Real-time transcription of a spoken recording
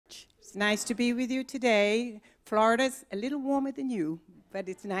It's nice to be with you today. Florida's a little warmer than you, but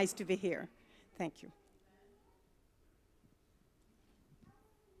it's nice to be here. Thank you.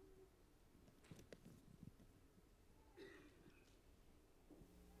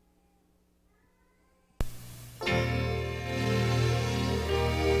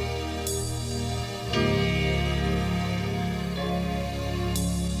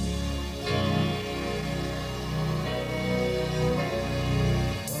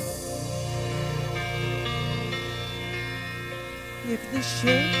 If the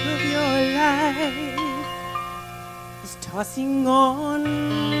ship of your life is tossing on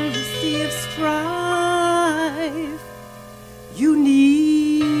the sea of strife, you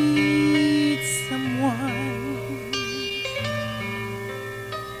need someone.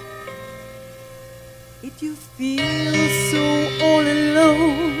 If you feel so all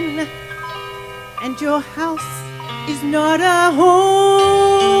alone and your house is not a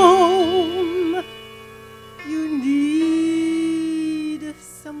home, you need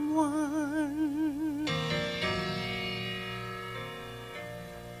someone.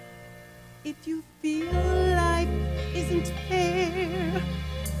 If you feel life isn't fair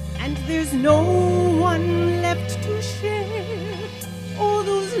and there's no one left to share all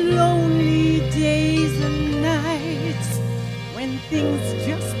those lonely days and nights when things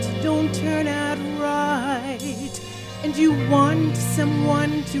just don't turn out right, and you want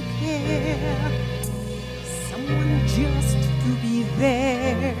someone to care, someone just to be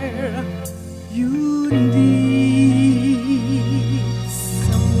there, you need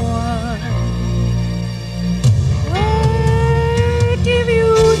someone. I give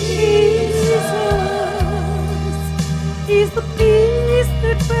you Jesus. He's the peace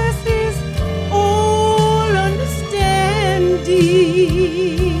that passes all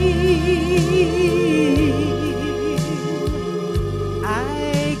understanding.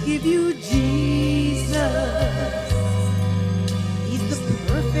 I give you Jesus. He's the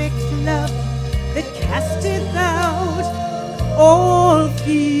perfect love that casteth out all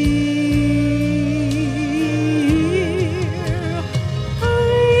fear.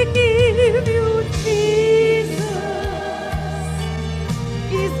 I give you Jesus.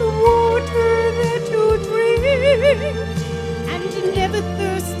 He's the water that you drink and never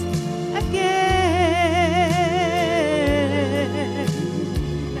thirst again.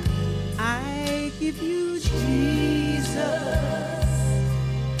 I give you Jesus,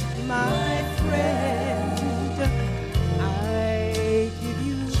 my friend. I give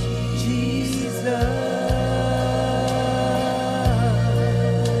you Jesus.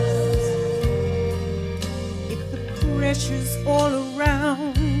 If the pressure's all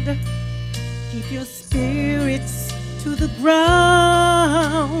around, keep your spirits to the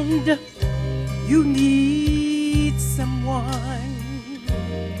ground. You need someone.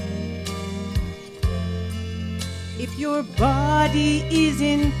 If your body is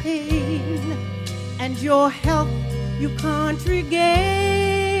in pain and your health you can't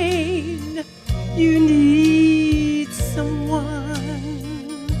regain, you need someone.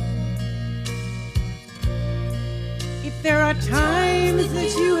 If there are times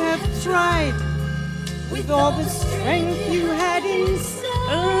that you have tried with all the strength you had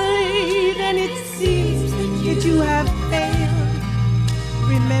inside and it seems that you have failed,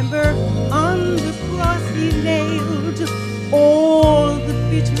 remember on the cross he nailed all the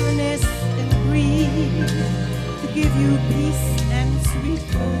bitterness and grief to give you peace and sweet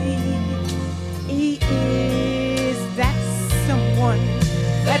relief. He is that someone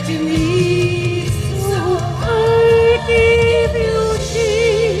that you need.